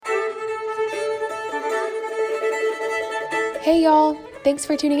Hey y'all, thanks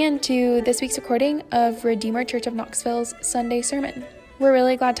for tuning in to this week's recording of Redeemer Church of Knoxville's Sunday Sermon. We're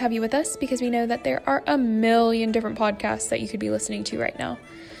really glad to have you with us because we know that there are a million different podcasts that you could be listening to right now.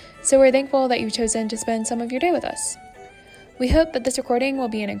 So we're thankful that you've chosen to spend some of your day with us. We hope that this recording will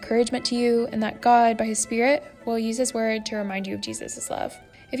be an encouragement to you and that God, by His Spirit, will use His Word to remind you of Jesus' love.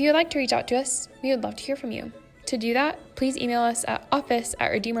 If you would like to reach out to us, we would love to hear from you. To do that, please email us at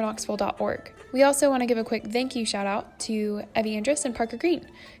office@redeemerknoxville.org. We also want to give a quick thank you shout out to Evie Andrus and Parker Green,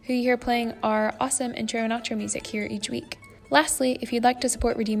 who you hear playing our awesome intro and outro music here each week. Lastly, if you'd like to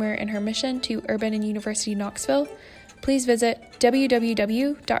support Redeemer in her mission to Urban and University Knoxville, please visit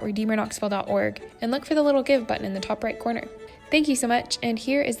www.redeemerknoxville.org and look for the little give button in the top right corner. Thank you so much, and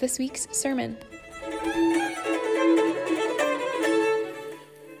here is this week's sermon.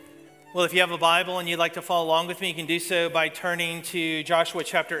 Well, if you have a Bible and you'd like to follow along with me, you can do so by turning to Joshua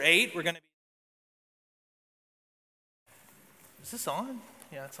chapter 8. Is this on?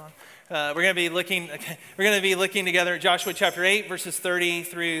 Yeah, it's on. We're going to be looking together at Joshua chapter 8, verses 30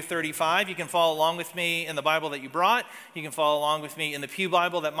 through 35. You can follow along with me in the Bible that you brought. You can follow along with me in the Pew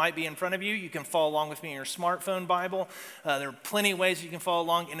Bible that might be in front of you. You can follow along with me in your smartphone Bible. There are plenty of ways you can follow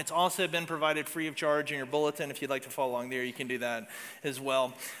along, and it's also been provided free of charge in your bulletin. If you'd like to follow along there, you can do that as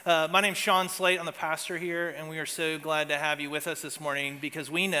well. My name's Sean Slate. I'm the pastor here, and we are so glad to have you with us this morning because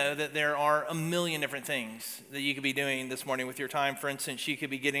we know that there are a million different things that you could be doing this morning with your time. For instance, you could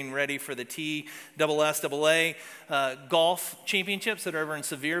be getting ready for the TSSAA golf championships that are over in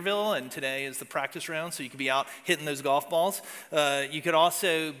Sevierville, and today is the practice round, so you could be out hitting those golf balls. You could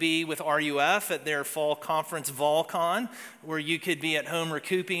also be with RUF at their fall conference VolCon, where you could be at home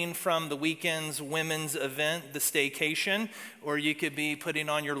recouping from the weekend's women's event, the Staycation, or you could be putting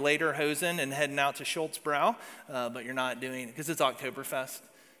on your lederhosen and heading out to Schultzbrow, but you're not doing it because it's Oktoberfest.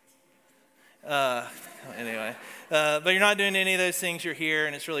 Anyway, but you're not doing any of those things. You're here,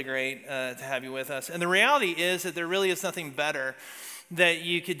 and it's really great to have you with us. And the reality is that there really is nothing better that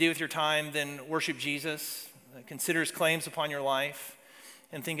you could do with your time than worship Jesus, consider His claims upon your life,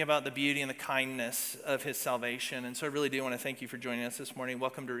 and think about the beauty and the kindness of His salvation. And so I really do want to thank you for joining us this morning.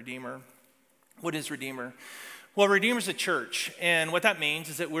 Welcome to Redeemer. What is Redeemer? Well, Redeemer is a church, and what that means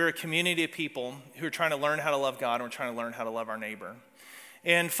is that we're a community of people who are trying to learn how to love God, and we're trying to learn how to love our neighbor.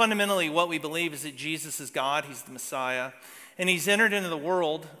 And fundamentally, what we believe is that Jesus is God, He's the Messiah, and He's entered into the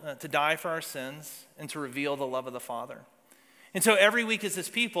world to die for our sins and to reveal the love of the Father. And so every week as His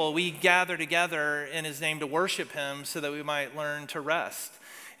people, we gather together in His name to worship Him so that we might learn to rest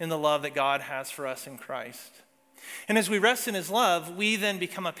in the love that God has for us in Christ. And as we rest in His love, we then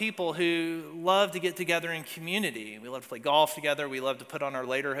become a people who love to get together in community. We love to play golf together. We love to put on our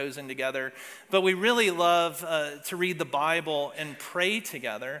lederhosen together. But we really love to read the Bible and pray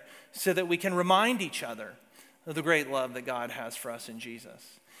together so that we can remind each other of the great love that God has for us in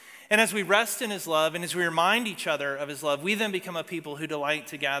Jesus. And as we rest in His love and as we remind each other of His love, we then become a people who delight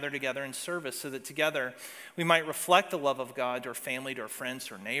to gather together in service so that together we might reflect the love of God to our family, to our friends,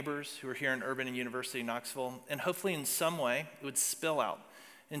 to our neighbors who are here in Urban and University Knoxville, and hopefully in some way it would spill out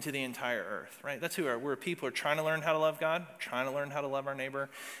into the entire earth, right? That's who we are. We're people who are trying to learn how to love God, trying to learn how to love our neighbor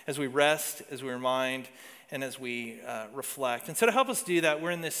as we rest, as we remind, and as we reflect. And so to help us do that,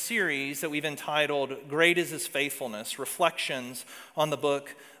 we're in this series that we've entitled, Great is His Faithfulness, Reflections on the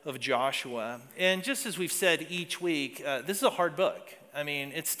Book of Joshua. And just as we've said each week, this is a hard book. I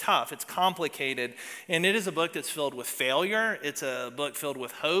mean, it's tough, it's complicated, and it is a book that's filled with failure. It's a book filled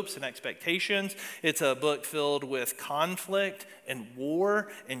with hopes and expectations. It's a book filled with conflict and war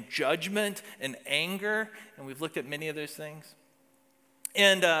and judgment and anger, and we've looked at many of those things.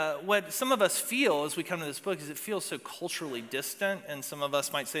 And what some of us feel as we come to this book is it feels so culturally distant, and some of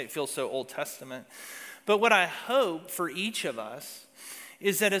us might say it feels so Old Testament. But what I hope for each of us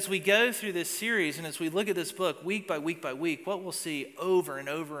is that as we go through this series and as we look at this book week by week by week, what we'll see over and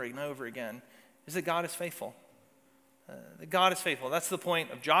over and over again is that God is faithful. That God is faithful. That's the point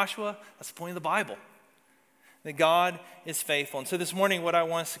of Joshua. That's the point of the Bible. That God is faithful. And so this morning what I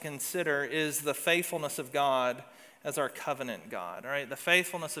want us to consider is the faithfulness of God as our covenant God, all right? The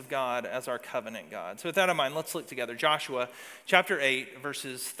faithfulness of God as our covenant God. So with that in mind, let's look together. Joshua chapter 8,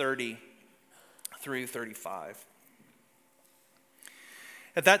 verses 30 through 35.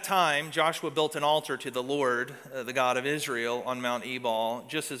 At that time, Joshua built an altar to the Lord, the God of Israel, on Mount Ebal,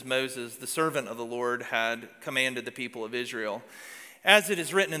 just as Moses, the servant of the Lord, had commanded the people of Israel. As it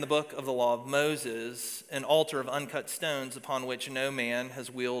is written in the book of the law of Moses, an altar of uncut stones upon which no man has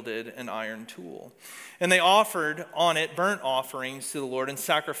wielded an iron tool. And they offered on it burnt offerings to the Lord and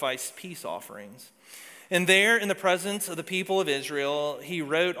sacrificed peace offerings. And there, in the presence of the people of Israel, he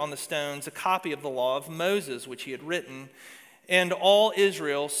wrote on the stones a copy of the law of Moses, which he had written. And all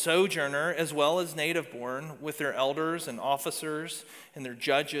Israel, sojourner as well as native-born, with their elders and officers and their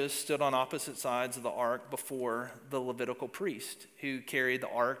judges, stood on opposite sides of the ark before the Levitical priest, who carried the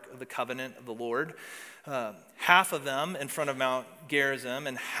ark of the covenant of the Lord, half of them in front of Mount Gerizim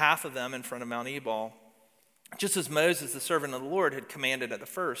and half of them in front of Mount Ebal, just as Moses, the servant of the Lord, had commanded at the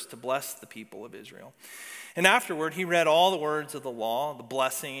first to bless the people of Israel. And afterward, he read all the words of the law, the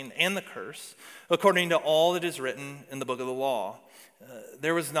blessing and the curse, according to all that is written in the book of the law.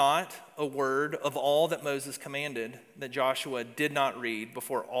 There was not a word of all that Moses commanded that Joshua did not read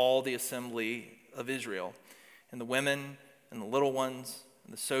before all the assembly of Israel, and the women and the little ones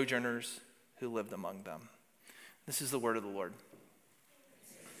and the sojourners who lived among them. This is the word of the Lord.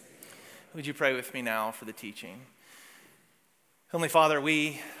 Would you pray with me now for the teaching? Heavenly Father,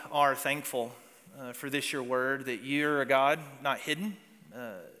 we are thankful for this your word, that you're a God not hidden,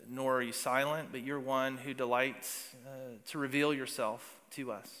 nor are you silent, but you're one who delights to reveal yourself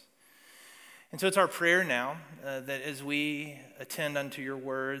to us. And so it's our prayer now that as we attend unto your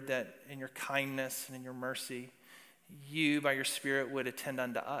word, that in your kindness and in your mercy, you by your Spirit would attend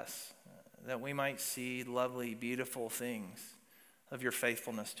unto us, that we might see lovely, beautiful things of your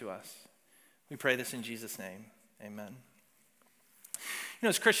faithfulness to us. We pray this in Jesus' name. Amen. You know,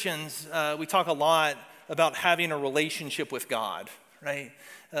 as Christians, we talk a lot about having a relationship with God, right?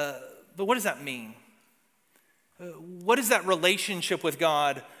 But what does that mean? What is that relationship with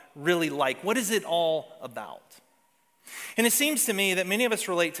God really like? What is it all about? And it seems to me that many of us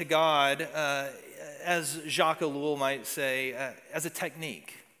relate to God, as Jacques Ellul might say, as a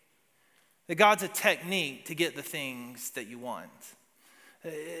technique. That God's a technique to get the things that you want.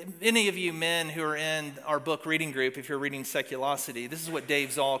 Any of you men who are in our book reading group, if you're reading Seculosity, this is what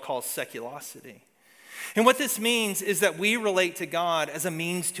Dave Zoll calls seculosity. And what this means is that we relate to God as a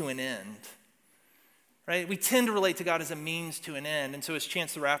means to an end. Right? We tend to relate to God as a means to an end. And so as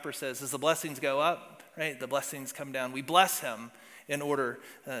Chance the Rapper says, as the blessings go up, right, the blessings come down. We bless him in order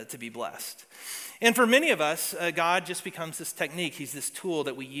to be blessed. And for many of us, God just becomes this technique. He's this tool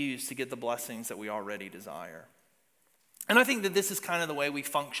that we use to get the blessings that we already desire. And I think that this is kind of the way we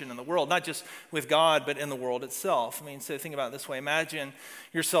function in the world, not just with God, but in the world itself. I mean, so think about it this way. Imagine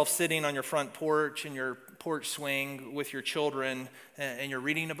yourself sitting on your front porch in your porch swing with your children, and you're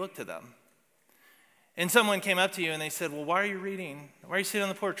reading a book to them. And someone came up to you and they said, well, why are you reading? Why are you sitting on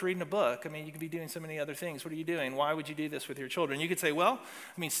the porch reading a book? I mean, you could be doing so many other things. What are you doing? Why would you do this with your children? You could say, well,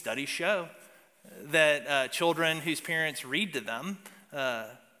 I mean, studies show that children whose parents read to them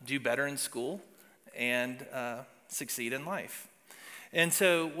do better in school and succeed in life. And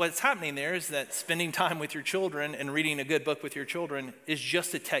so what's happening there is that spending time with your children and reading a good book with your children is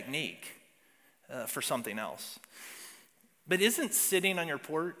just a technique for something else. But isn't sitting on your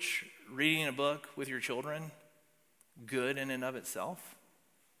porch reading a book with your children good in and of itself?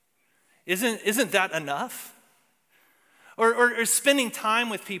 Isn't that enough? Or spending time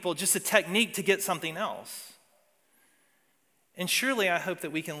with people just a technique to get something else? And surely I hope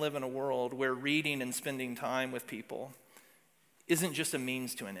that we can live in a world where reading and spending time with people isn't just a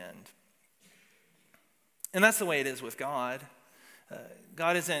means to an end. And that's the way it is with God.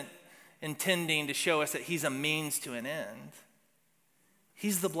 God isn't intending to show us that he's a means to an end.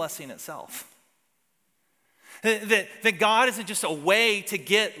 He's the blessing itself. That God isn't just a way to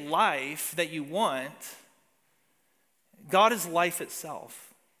get life that you want. God is life itself.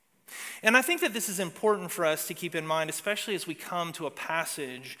 And I think that this is important for us to keep in mind, especially as we come to a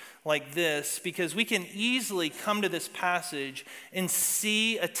passage like this, because we can easily come to this passage and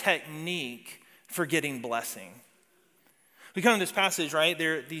see a technique for getting blessing. We come to this passage, right?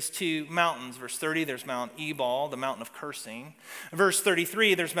 There are these two mountains. Verse 30, there's Mount Ebal, the mountain of cursing. Verse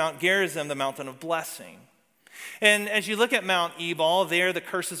 33, there's Mount Gerizim, the mountain of blessing. And as you look at Mount Ebal, there the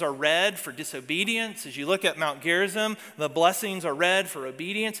curses are read for disobedience. As you look at Mount Gerizim, the blessings are read for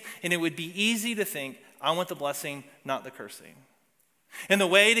obedience. And it would be easy to think, I want the blessing, not the cursing. And the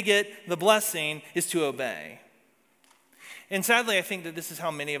way to get the blessing is to obey. And sadly, I think that this is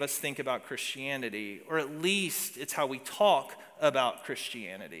how many of us think about Christianity, or at least it's how we talk about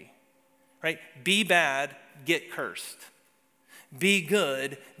Christianity, right? Be bad, get cursed. Be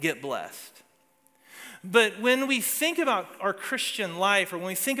good, get blessed. But when we think about our Christian life, or when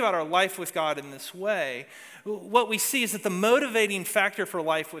we think about our life with God in this way, what we see is that the motivating factor for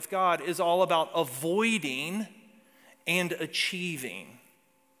life with God is all about avoiding and achieving.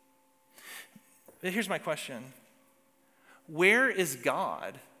 But here's my question. Where is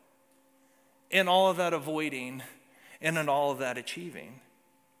God in all of that avoiding and in all of that achieving?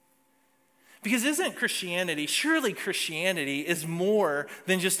 Because surely Christianity is more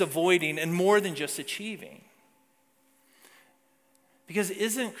than just avoiding and more than just achieving. Because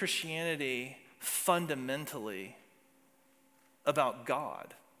isn't Christianity fundamentally about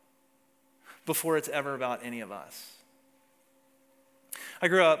God before it's ever about any of us? I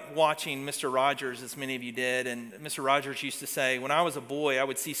grew up watching Mr. Rogers, as many of you did, and Mr. Rogers used to say, when I was a boy, I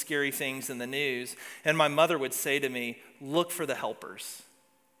would see scary things in the news, and my mother would say to me, look for the helpers.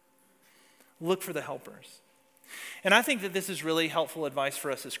 Look for the helpers. And I think that this is really helpful advice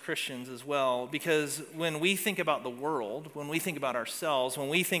for us as Christians as well, because when we think about the world, when we think about ourselves, when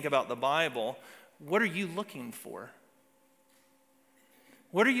we think about the Bible, what are you looking for?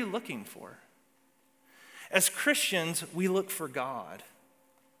 What are you looking for? As Christians, we look for God.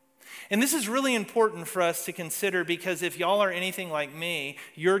 And this is really important for us to consider, because if y'all are anything like me,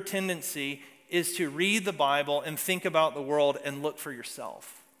 your tendency is to read the Bible and think about the world and look for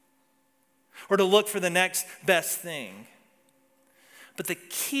yourself, or to look for the next best thing. But the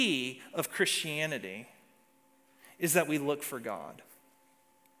key of Christianity is that we look for God.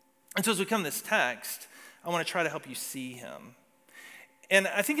 And so as we come to this text, I want to try to help you see him. And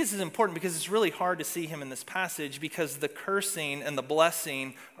I think this is important because it's really hard to see him in this passage because the cursing and the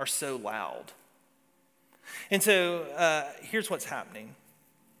blessing are so loud. And so here's what's happening.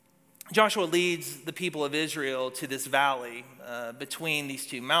 Joshua leads the people of Israel to this valley between these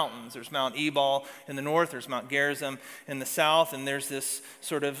two mountains. There's Mount Ebal in the north, there's Mount Gerizim in the south, and there's this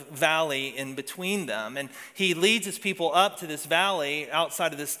sort of valley in between them. And he leads his people up to this valley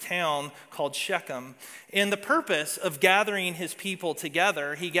outside of this town called Shechem. In the purpose of gathering his people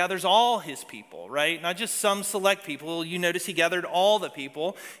together, he gathers all his people, right? Not just some select people. You notice he gathered all the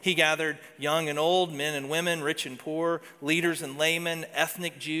people. He gathered young and old, men and women, rich and poor, leaders and laymen,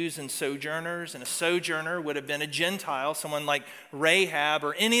 ethnic Jews and sojourners. And a sojourner would have been a Gentile, someone like Rahab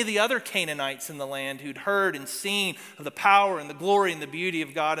or any of the other Canaanites in the land who'd heard and seen of the power and the glory and the beauty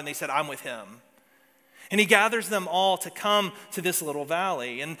of God, and they said, I'm with him. And he gathers them all to come to this little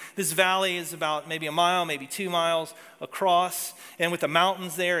valley. And this valley is about maybe a mile, maybe 2 miles across. And with the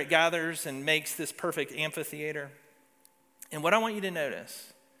mountains there, it gathers and makes this perfect amphitheater. And what I want you to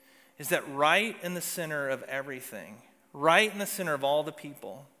notice is that right in the center of everything, right in the center of all the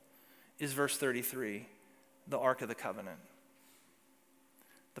people, is verse 33, the Ark of the Covenant.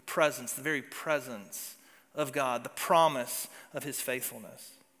 The presence, the very presence of God, the promise of his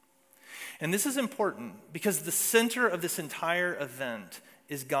faithfulness. And this is important because the center of this entire event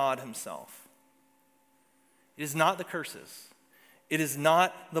is God himself. It is not the curses. It is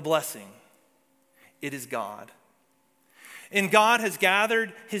not the blessing. It is God. And God has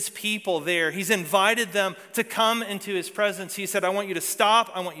gathered his people there. He's invited them to come into his presence. He said, I want you to stop.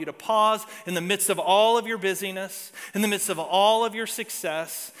 I want you to pause in the midst of all of your busyness, in the midst of all of your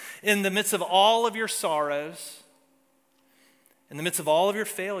success, in the midst of all of your sorrows, in the midst of all of your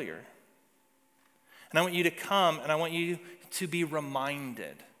failure. And I want you to come and I want you to be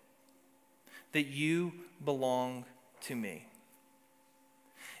reminded that you belong to me.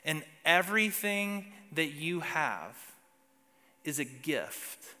 And everything that you have is a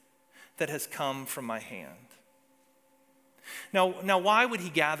gift that has come from my hand. Now, why would he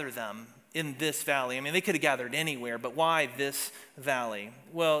gather them in this valley? I mean, they could have gathered anywhere, but why this valley?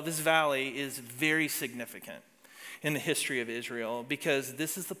 Well, this valley is very significant in the history of Israel because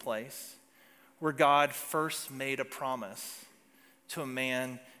this is the place where God first made a promise to a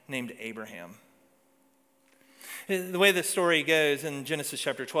man named Abraham. The way the story goes in Genesis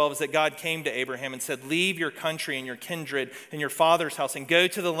chapter 12 is that God came to Abraham and said, leave your country and your kindred and your father's house and go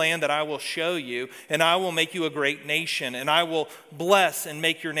to the land that I will show you, and I will make you a great nation, and I will bless and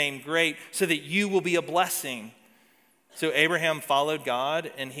make your name great so that you will be a blessing. So Abraham followed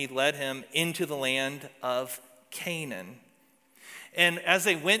God, and he led him into the land of Canaan. And as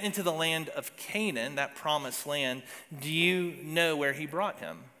they went into the land of Canaan, that promised land, do you know where he brought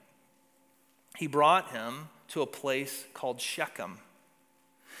him? He brought him to a place called Shechem,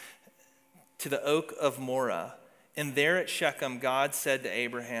 to the oak of Moreh. And there at Shechem, God said to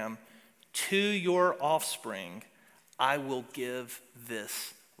Abraham, to your offspring, I will give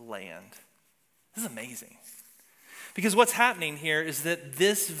this land. This is amazing. Because what's happening here is that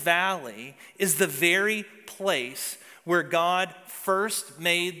this valley is the very place where God first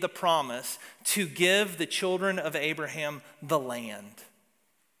made the promise to give the children of Abraham the land.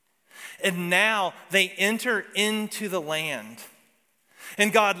 And now they enter into the land.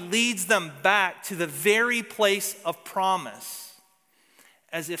 And God leads them back to the very place of promise,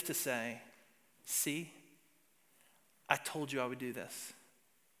 as if to say, see, I told you I would do this.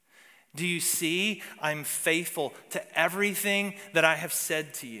 Do you see? I'm faithful to everything that I have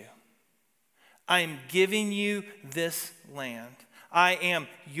said to you. I am giving you this land. I am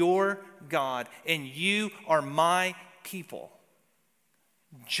your God, and you are my people.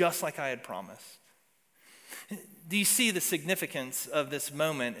 just like I had promised. Do you see the significance of this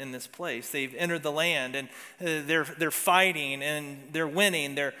moment in this place? They've entered the land and they're fighting and they're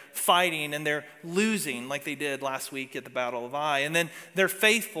winning, they're fighting and they're losing like they did last week at the Battle of Ai. And then they're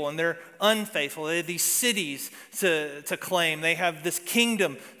faithful and they're unfaithful. They have these cities to claim. They have this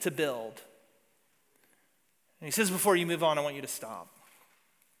kingdom to build. And he says, before you move on, I want you to stop.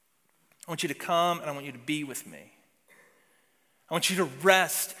 I want you to come and I want you to be with me. I want you to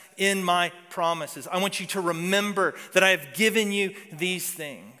rest in my promises. I want you to remember that I have given you these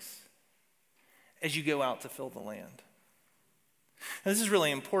things as you go out to fill the land. Now, this is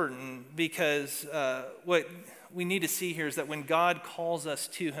really important because what we need to see here is that when God calls us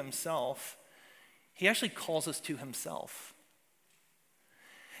to himself, he actually calls us to himself.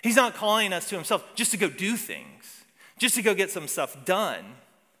 He's not calling us to himself just to go do things, just to go get some stuff done.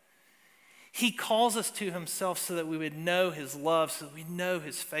 He calls us to himself so that we would know his love, so that we know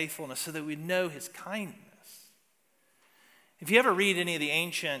his faithfulness, so that we know his kindness. If you ever read any of the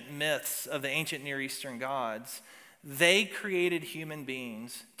ancient myths of the ancient Near Eastern gods, they created human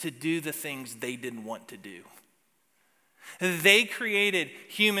beings to do the things they didn't want to do. They created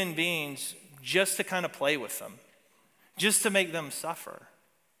human beings just to kind of play with them, just to make them suffer.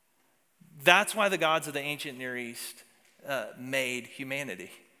 That's why the gods of the ancient Near East made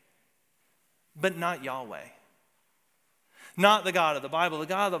humanity. But not Yahweh. Not the God of the Bible. The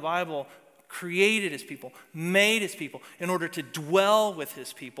God of the Bible created his people, made his people in order to dwell with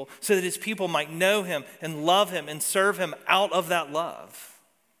his people so that his people might know him and love him and serve him out of that love.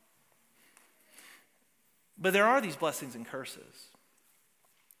 But there are these blessings and curses.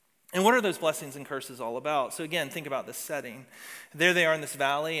 And what are those blessings and curses all about? So again, think about this setting. There they are in this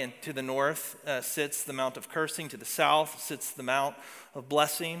valley, and to the north sits the mount of cursing. To the south sits the mount of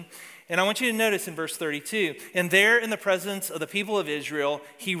blessing. And I want you to notice in verse 32, and there in the presence of the people of Israel,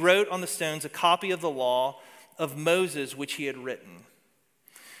 he wrote on the stones a copy of the law of Moses, which he had written.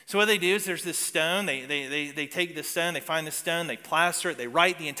 So what they do is there's this stone, they take this stone, they find this stone, they plaster it, they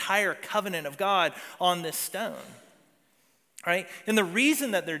write the entire covenant of God on this stone. Right? And the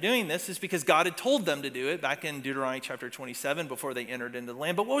reason that they're doing this is because God had told them to do it back in Deuteronomy chapter 27 before they entered into the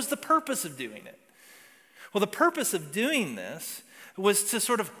land. But what was the purpose of doing it? Well, the purpose of doing this was to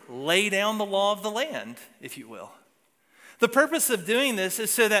sort of lay down the law of the land, if you will. The purpose of doing this is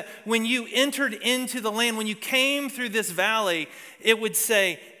so that when you entered into the land, when you came through this valley, it would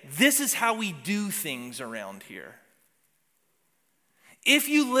say, this is how we do things around here. If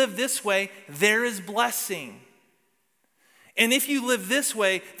you live this way, there is blessing. And if you live this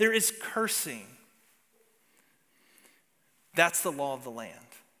way, there is cursing. That's the law of the land.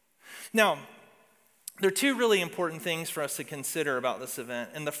 Now, there are two really important things for us to consider about this event.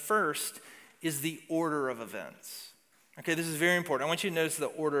 And the first is the order of events. Okay, this is very important. I want you to notice the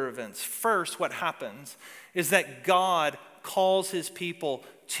order of events. First, what happens is that God calls his people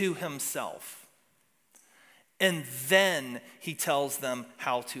to himself. And then he tells them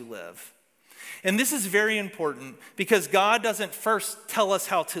how to live. And this is very important because God doesn't first tell us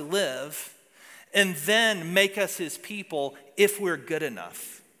how to live and then make us his people if we're good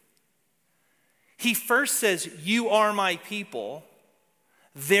enough. He first says, you are my people,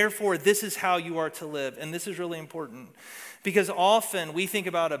 therefore this is how you are to live. And this is really important because often we think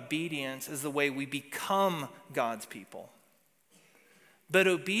about obedience as the way we become God's people. But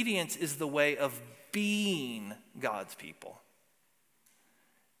obedience is the way of being God's people.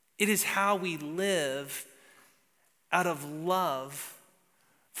 It is how we live out of love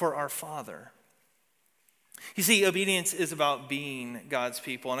for our Father. You see, obedience is about being God's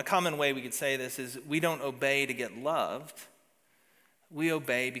people. And a common way we could say this is we don't obey to get loved. We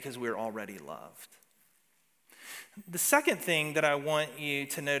obey because we're already loved. The second thing that I want you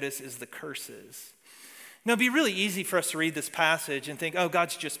to notice is the curses. Now, it'd be really easy for us to read this passage and think, oh,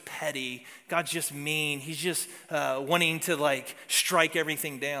 God's just petty. God's just mean. He's just wanting to strike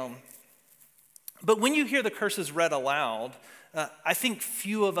everything down. But when you hear the curses read aloud, I think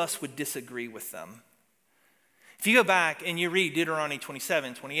few of us would disagree with them. If you go back and you read Deuteronomy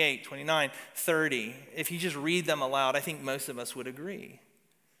 27, 28, 29, 30, if you just read them aloud, I think most of us would agree.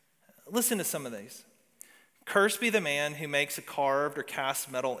 Listen to some of these. Cursed be the man who makes a carved or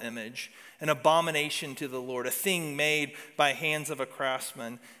cast metal image, an abomination to the Lord, a thing made by hands of a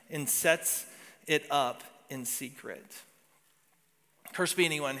craftsman, and sets it up in secret. Cursed be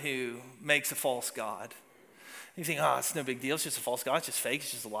anyone who makes a false god. You think, oh, it's no big deal. It's just a false god. It's just fake.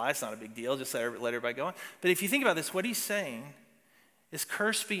 It's just a lie. It's not a big deal. Just let everybody go on. But if you think about this, what he's saying is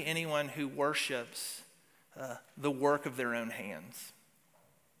cursed be anyone who worships the work of their own hands.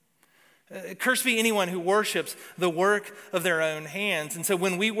 Cursed be anyone who worships the work of their own hands. And so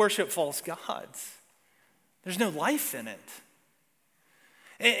when we worship false gods, there's no life in it.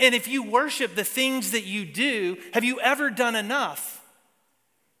 And if you worship the things that you do, have you ever done enough?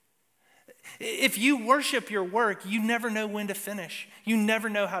 If you worship your work, you never know when to finish. You never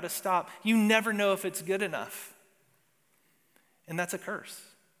know how to stop. You never know if it's good enough. And that's a curse.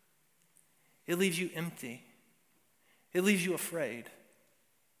 It leaves you empty. It leaves you afraid.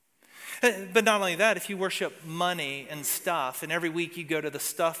 But not only that, if you worship money and stuff, and every week you go to the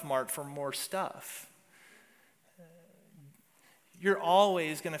stuff mart for more stuff, you're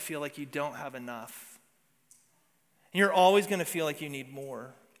always going to feel like you don't have enough. You're always going to feel like you need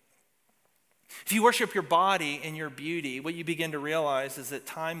more. If you worship your body and your beauty, what you begin to realize is that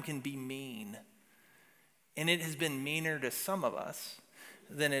time can be mean. And it has been meaner to some of us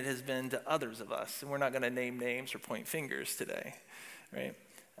than it has been to others of us. And we're not going to name names or point fingers today, right?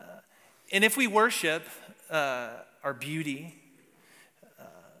 And if we worship our beauty,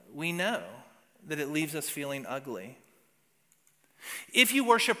 we know that it leaves us feeling ugly. If you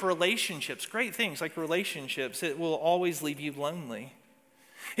worship relationships, great things like relationships, it will always leave you lonely.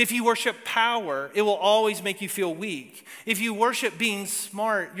 If you worship power, it will always make you feel weak. If you worship being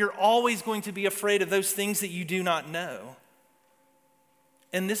smart, you're always going to be afraid of those things that you do not know.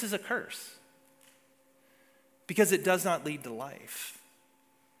 And this is a curse because it does not lead to life.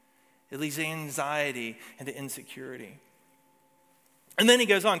 It leads to anxiety and to insecurity. And then he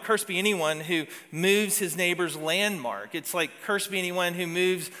goes on, cursed be anyone who moves his neighbor's landmark. It's like cursed be anyone who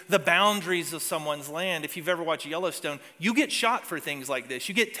moves the boundaries of someone's land. If you've ever watched Yellowstone, you get shot for things like this.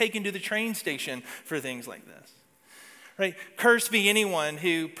 You get taken to the train station for things like this. Right? Cursed be anyone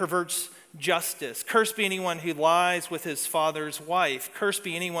who perverts justice. Cursed be anyone who lies with his father's wife. Cursed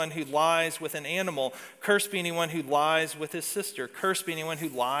be anyone who lies with an animal. Cursed be anyone who lies with his sister. Cursed be anyone who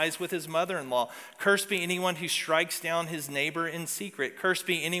lies with his mother-in-law. Cursed be anyone who strikes down his neighbor in secret. Cursed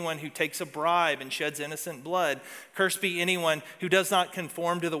be anyone who takes a bribe and sheds innocent blood. Cursed be anyone who does not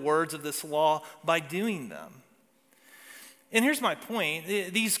conform to the words of this law by doing them. And here's my point.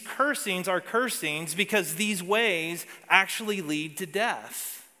 These cursings are cursings because these ways actually lead to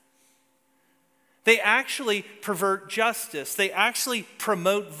death. They actually pervert justice. They actually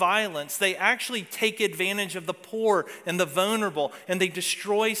promote violence. They actually take advantage of the poor and the vulnerable, and they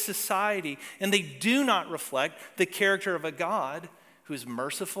destroy society. And they do not reflect the character of a God who is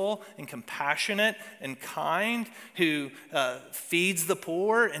merciful and compassionate and kind, who feeds the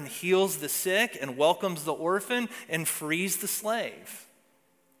poor and heals the sick and welcomes the orphan and frees the slave.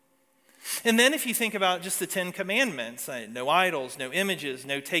 And then if you think about just the 10 commandments, no idols, no images,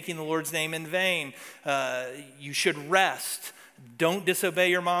 no taking the Lord's name in vain, you should rest, don't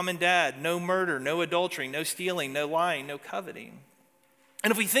disobey your mom and dad, no murder, no adultery, no stealing, no lying, no coveting. And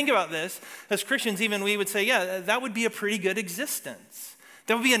if we think about this, as Christians even, we would say, yeah, that would be a pretty good existence.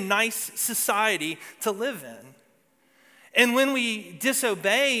 That would be a nice society to live in. And when we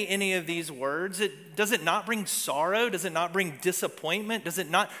disobey any of these words, does it not bring sorrow? Does it not bring disappointment? Does it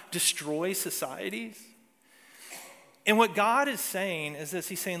not destroy societies? And what God is saying is this.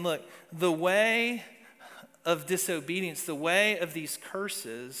 He's saying, look, the way of disobedience, the way of these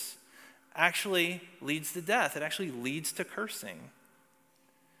curses actually leads to death. It actually leads to cursing.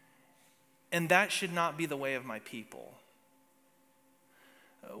 And that should not be the way of my people.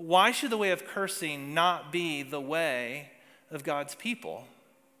 Why should the way of cursing not be the way of God's people?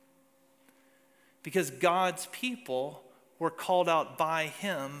 Because God's people were called out by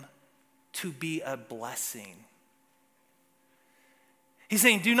him to be a blessing. He's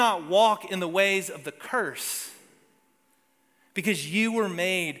saying, do not walk in the ways of the curse, because you were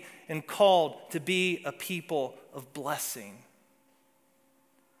made and called to be a people of blessing.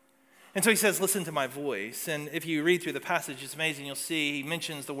 And so he says, listen to my voice. And if you read through the passage, it's amazing. You'll see he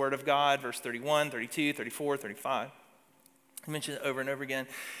mentions the word of God, verse 31, 32, 34, 35. He mentions it over and over again.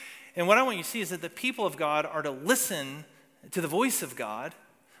 And what I want you to see is that the people of God are to listen to the voice of God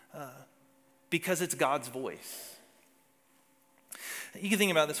because it's God's voice. You can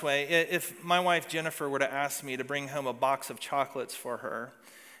think about it this way. If my wife Jennifer were to ask me to bring home a box of chocolates for her,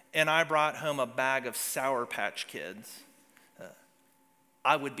 and I brought home a bag of Sour Patch Kids,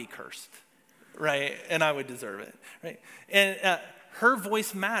 I would be cursed, right? And I would deserve it, right? And her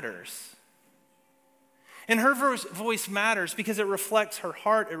voice matters. And her voice matters because it reflects her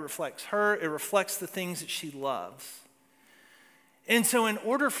heart, it reflects her, it reflects the things that she loves. And so in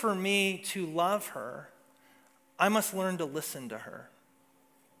order for me to love her, I must learn to listen to her.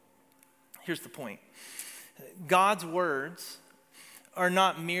 Here's the point. God's words are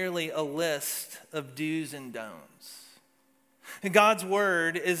not merely a list of do's and don'ts. God's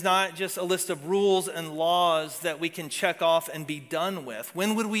word is not just a list of rules and laws that we can check off and be done with.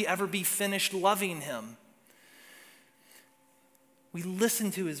 When would we ever be finished loving him? We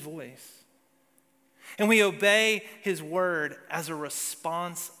listen to his voice, and we obey his word as a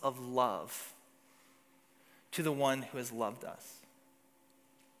response of love to the one who has loved us.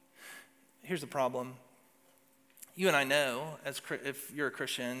 Here's the problem. You and I know, if you're a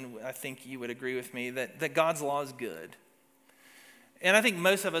Christian, I think you would agree with me that God's law is good. And I think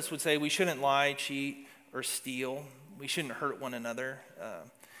most of us would say we shouldn't lie, cheat, or steal. We shouldn't hurt one another.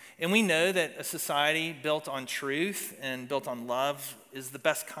 And we know that a society built on truth and built on love is the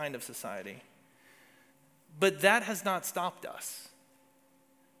best kind of society. But that has not stopped us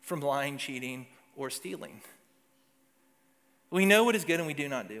from lying, cheating, or stealing. We know what is good and we do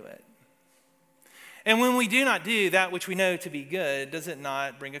not do it. And when we do not do that which we know to be good, does it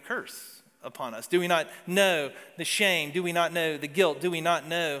not bring a curse upon us? Do we not know the shame? Do we not know the guilt? Do we not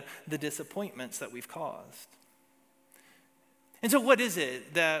know the disappointments that we've caused? And so what is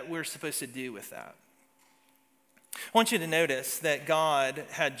it that we're supposed to do with that? I want you to notice that God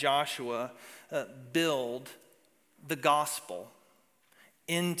had Joshua build the gospel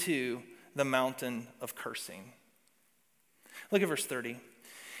into the mountain of cursing. Look at verse 30.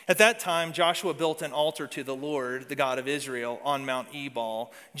 At that time, Joshua built an altar to the Lord, the God of Israel, on Mount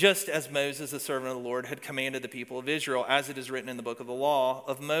Ebal, just as Moses, the servant of the Lord, had commanded the people of Israel, as it is written in the book of the law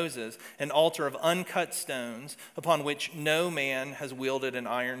of Moses, an altar of uncut stones upon which no man has wielded an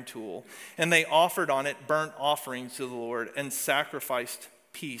iron tool. And they offered on it burnt offerings to the Lord and sacrificed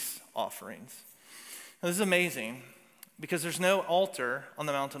peace offerings. Now, this is amazing because there's no altar on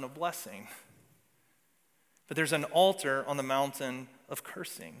the mountain of blessing, but there's an altar on the mountain of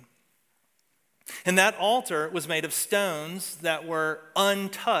cursing. And that altar was made of stones that were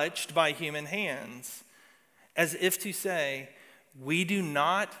untouched by human hands, as if to say, we do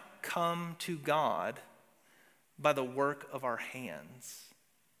not come to God by the work of our hands.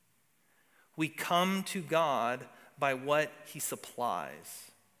 We come to God by what he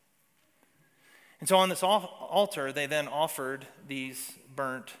supplies. And so on this altar, they then offered these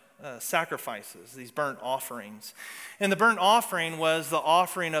burnt sacrifices, these burnt offerings. And the burnt offering was the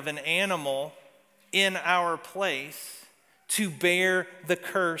offering of an animal in our place to bear the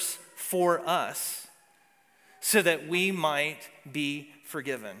curse for us so that we might be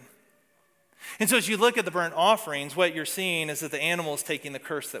forgiven. And so as you look at the burnt offerings, what you're seeing is that the animal is taking the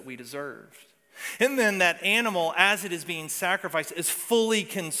curse that we deserved. And then that animal, as it is being sacrificed, is fully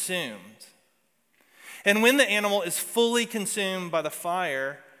consumed. And when the animal is fully consumed by the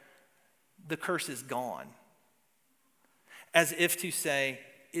fire, the curse is gone, as if to say,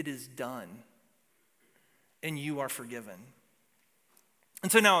 it is done, and you are forgiven.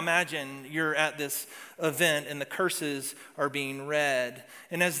 And so now imagine you're at this event, and the curses are being read,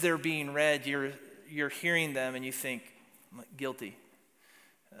 and as they're being read, you're hearing them, and you think, guilty,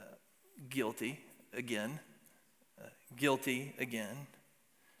 guilty again, guilty again.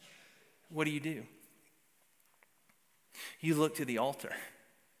 What do? You look to the altar.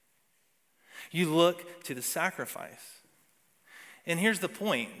 You look to the sacrifice. And here's the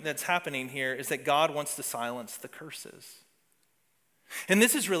point that's happening here is that God wants to silence the curses. And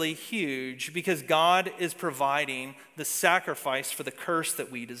this is really huge because God is providing the sacrifice for the curse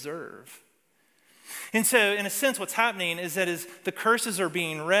that we deserve. And so, in a sense, what's happening is that as the curses are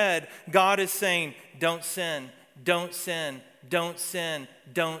being read, God is saying, don't sin, don't sin, don't sin,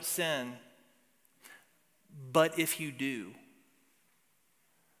 don't sin. But if you do,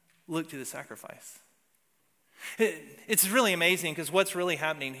 look to the sacrifice. It's really amazing because what's really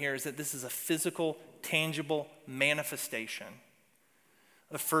happening here is that this is a physical, tangible manifestation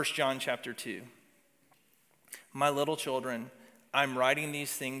of 1 John chapter 2. My little children, I'm writing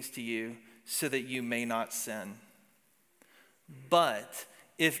these things to you so that you may not sin. But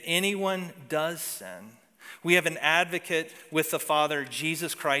if anyone does sin, we have an advocate with the Father,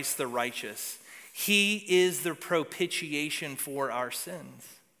 Jesus Christ the righteous. He is the propitiation for our sins.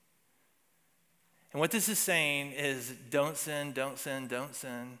 And what this is saying is don't sin, don't sin, don't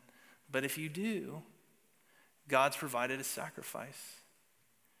sin. But if you do, God's provided a sacrifice.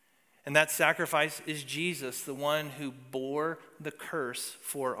 And that sacrifice is Jesus, the one who bore the curse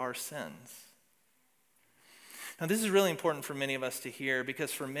for our sins. Now, this is really important for many of us to hear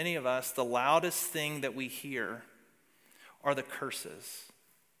because for many of us, the loudest thing that we hear are the curses.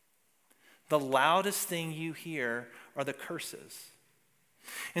 The loudest thing you hear are the curses.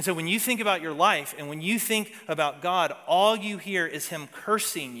 And so when you think about your life and when you think about God, all you hear is him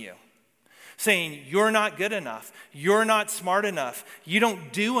cursing you. saying, you're not good enough, you're not smart enough, you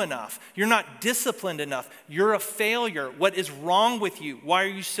don't do enough, you're not disciplined enough, you're a failure, what is wrong with you, why are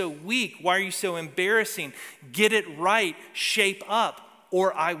you so weak, why are you so embarrassing, get it right, shape up,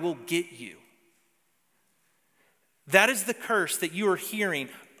 or I will get you. That is the curse that you are hearing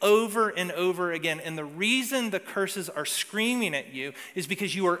over and over again. And the reason the curses are screaming at you is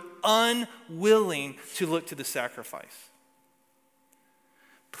because you are unwilling to look to the sacrifice.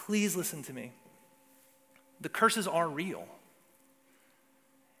 Please listen to me. The curses are real.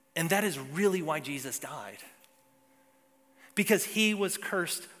 And that is really why Jesus died. Because he was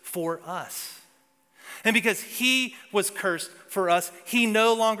cursed for us. And because he was cursed for us, he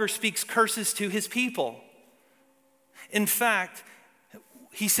no longer speaks curses to his people. In fact,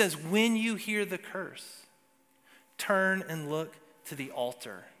 he says, when you hear the curse, turn and look to the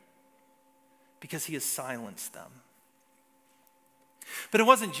altar, because he has silenced them. But it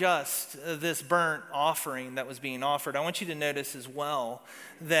wasn't just this burnt offering that was being offered. I want you to notice as well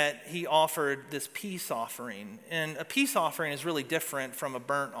that he offered this peace offering. And a peace offering is really different from a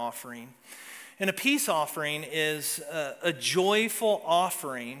burnt offering. And a peace offering is a joyful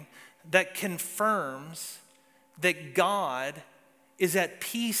offering that confirms that God is at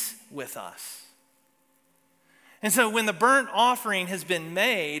peace with us. And so when the burnt offering has been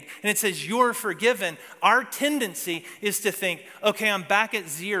made and it says you're forgiven, our tendency is to think, okay, I'm back at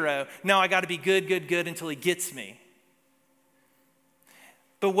zero. Now I got to be good until he gets me.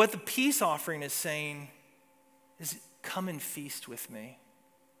 But what the peace offering is saying is, come and feast with me.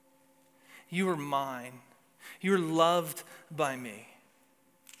 You are mine. You are loved by me.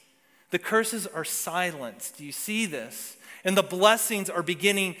 The curses are silenced. Do you see this? And the blessings are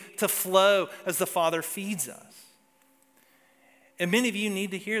beginning to flow as the Father feeds us. And many of you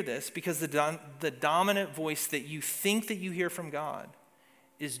need to hear this, because the dominant voice that you think that you hear from God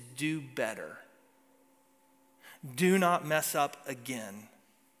is do better. Do not mess up again.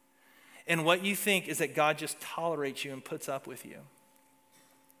 And what you think is that God just tolerates you and puts up with you.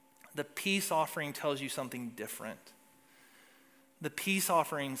 The peace offering tells you something different. The peace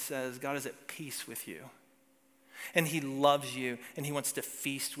offering says God is at peace with you. And he loves you, and he wants to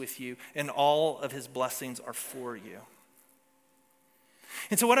feast with you, and all of his blessings are for you.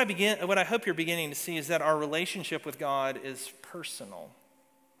 And so what I hope you're beginning to see is that our relationship with God is personal.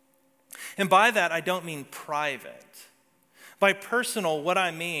 And by that, I don't mean private. By personal, what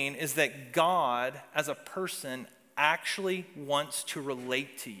I mean is that God, as a person, actually wants to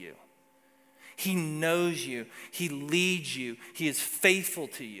relate to you. He knows you. He leads you. He is faithful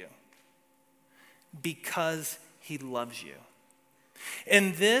to you because he loves you.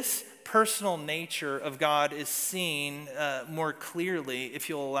 And this personal nature of God is seen more clearly if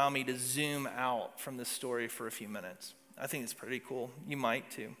you'll allow me to zoom out from this story for a few minutes. I think it's pretty cool. You might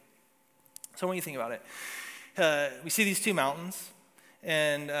too. So when you think about it, we see these two mountains,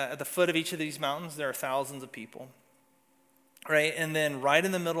 and at the foot of each of these mountains, there are thousands of people, right? And then right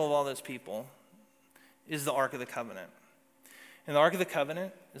in the middle of all those people is the Ark of the Covenant. And the Ark of the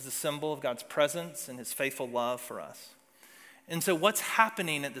Covenant is the symbol of God's presence and his faithful love for us. And so what's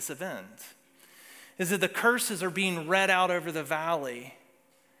happening at this event is that the curses are being read out over the valley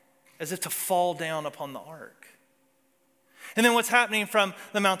as if to fall down upon the ark. And then what's happening from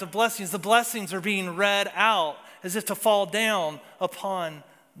the Mount of Blessings, the blessings are being read out as if to fall down upon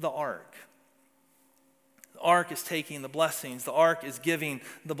the ark. The ark is taking the blessings. The ark is giving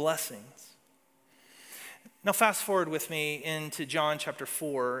the blessings. Now fast forward with me into John chapter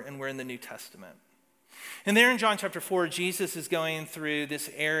 4, and we're in the New Testament. And there in John chapter 4, Jesus is going through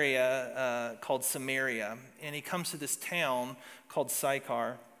this area called Samaria, and he comes to this town called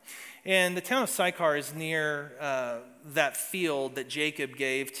Sychar. And the town of Sychar is near that field that Jacob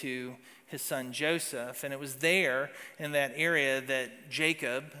gave to his son Joseph, and it was there in that area that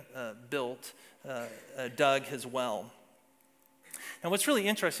Jacob dug his well. Now what's really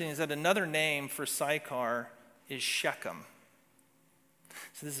interesting is that another name for Sychar is Shechem.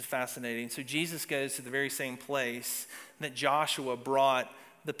 So this is fascinating. So Jesus goes to the very same place that Joshua brought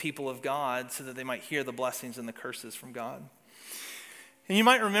the people of God so that they might hear the blessings and the curses from God. And you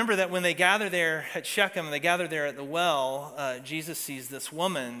might remember that when they gather there at Shechem, and they gather there at the well, Jesus sees this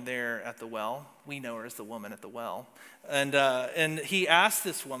woman there at the well. We know her as the woman at the well. And he asks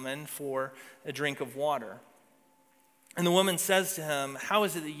this woman for a drink of water. And the woman says to him, how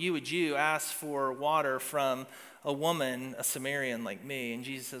is it that you, a Jew, ask for water from a woman, a Samaritan like me? And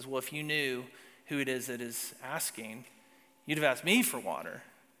Jesus says, well, if you knew who it is that is asking, you'd have asked me for water,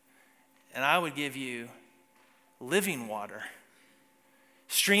 and I would give you living water,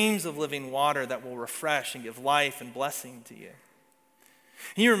 streams of living water that will refresh and give life and blessing to you.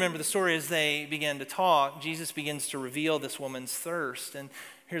 And you remember the story as they begin to talk, Jesus begins to reveal this woman's thirst. And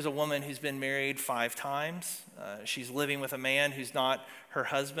here's a woman who's been married 5 times. She's living with a man who's not her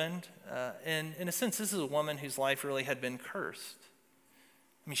husband. And in a sense, this is a woman whose life really had been cursed.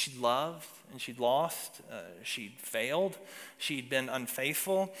 I mean, she'd loved and she'd lost. She'd failed. She'd been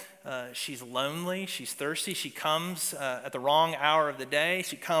unfaithful. She's lonely. She's thirsty. She comes at the wrong hour of the day.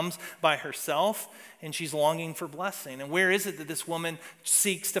 She comes by herself, and she's longing for blessing. And where is it that this woman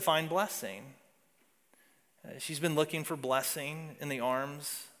seeks to find blessing? She's been looking for blessing in the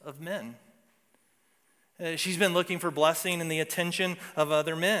arms of men. She's been looking for blessing in the attention of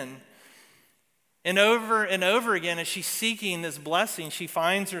other men. And over again, as she's seeking this blessing, she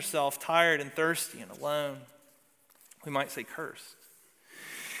finds herself tired and thirsty and alone. We might say cursed.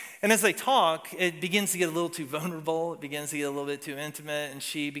 And as they talk, it begins to get a little too vulnerable. It begins to get a little bit too intimate. And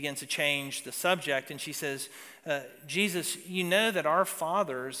she begins to change the subject. And she says, Jesus, you know that our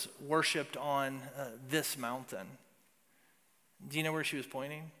fathers worshiped on this mountain. Do you know where she was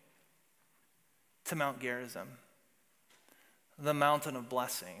pointing? To Mount Gerizim, the mountain of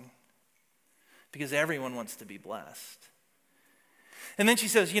blessing. Because everyone wants to be blessed. And then she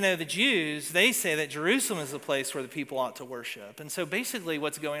says, you know, the Jews, they say that Jerusalem is the place where the people ought to worship. And so basically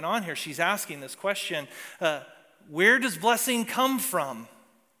what's going on here, she's asking this question, where does blessing come from?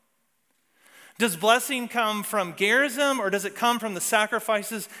 Does blessing come from Gerizim, or does it come from the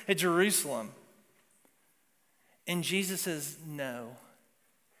sacrifices at Jerusalem? And Jesus says, no,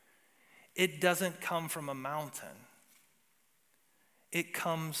 it doesn't come from a mountain. It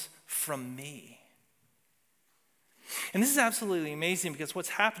comes from me. And this is absolutely amazing, because what's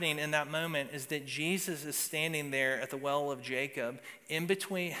happening in that moment is that Jesus is standing there at the well of Jacob, in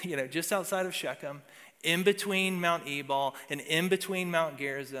between, just outside of Shechem, in between Mount Ebal and in between Mount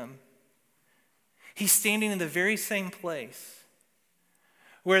Gerizim. He's standing in the very same place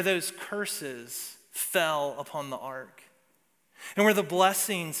where those curses fell upon the ark and where the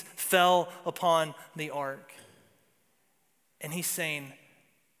blessings fell upon the ark. And he's saying,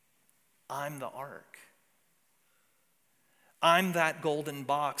 I'm the ark. I'm that golden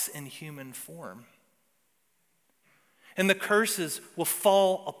box in human form. And the curses will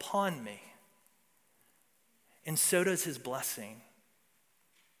fall upon me. And so does his blessing.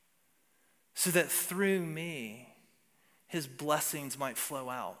 So that through me, his blessings might flow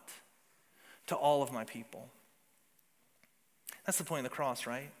out to all of my people. That's the point of the cross,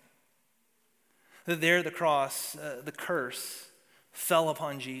 right? That there at the cross, the curse fell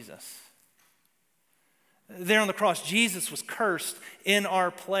upon Jesus. There on the cross, Jesus was cursed in our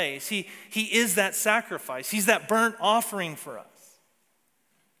place. He is that sacrifice. He's that burnt offering for us.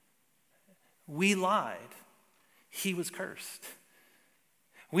 We lied. He was cursed.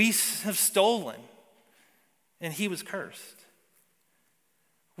 We have stolen, and he was cursed.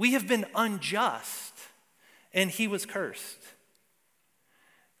 We have been unjust, and he was cursed.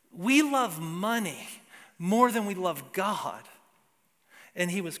 We love money more than we love God,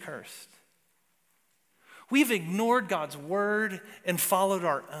 and he was cursed. We've ignored God's word and followed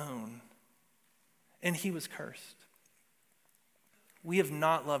our own, and he was cursed. We have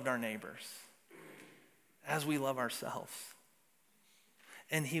not loved our neighbors as we love ourselves,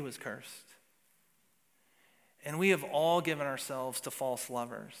 and he was cursed. And we have all given ourselves to false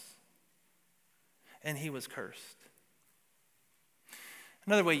lovers, and he was cursed.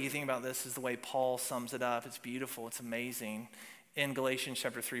 Another way you think about this is the way Paul sums it up. It's beautiful, it's amazing. In Galatians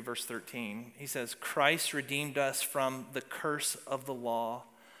chapter 3, verse 13, he says, Christ redeemed us from the curse of the law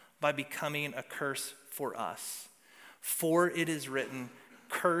by becoming a curse for us. For it is written,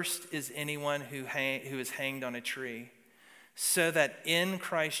 cursed is anyone who is hanged on a tree, so that in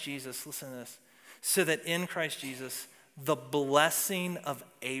Christ Jesus, listen to this, so that in Christ Jesus, the blessing of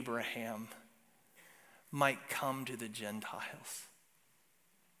Abraham might come to the Gentiles.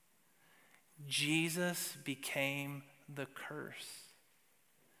 Jesus became the curse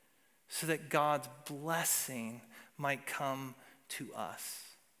so that God's blessing might come to us.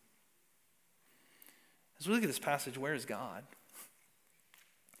 As we look at this passage, where is God?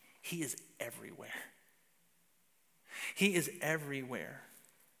 He is everywhere. He is everywhere.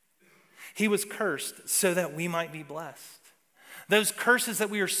 He was cursed so that we might be blessed. Those curses that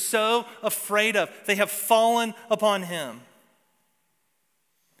we are so afraid of, they have fallen upon him.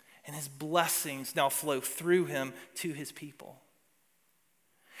 And his blessings now flow through him to his people.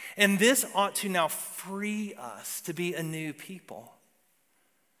 And this ought to now free us to be a new people.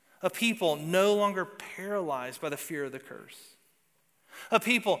 A people no longer paralyzed by the fear of the curse. A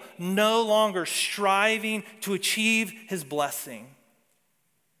people no longer striving to achieve his blessing.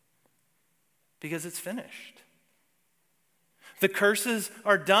 Because it's finished. The curses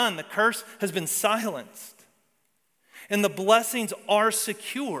are done. The curse has been silenced. And the blessings are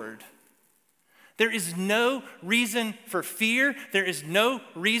secured. There is no reason for fear. There is no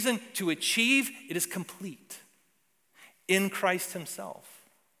reason to achieve. It is complete in Christ himself.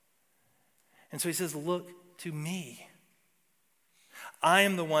 And so he says, look to me. I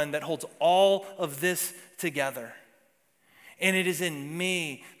am the one that holds all of this together. And it is in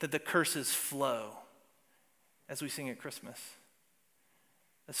me that the curses flow, as we sing at Christmas,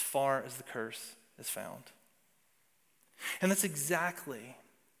 as far as the curse is found. And that's exactly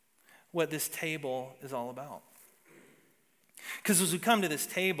what this table is all about. Because as we come to this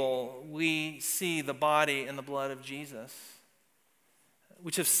table, we see the body and the blood of Jesus,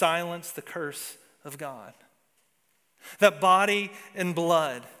 which have silenced the curse of God. That body and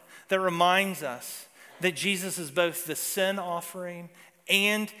blood that reminds us that Jesus is both the sin offering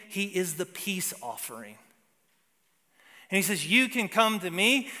and he is the peace offering. And he says, you can come to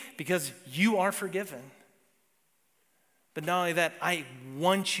me because you are forgiven. But not only that, I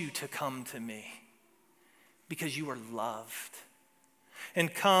want you to come to me because you are loved.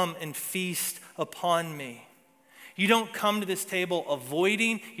 And come and feast upon me. You don't come to this table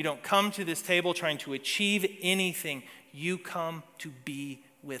avoiding. You don't come to this table trying to achieve anything. You come to be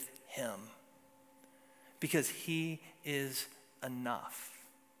with him because he is enough.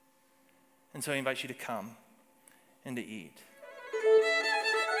 And so I invite you to come and to eat.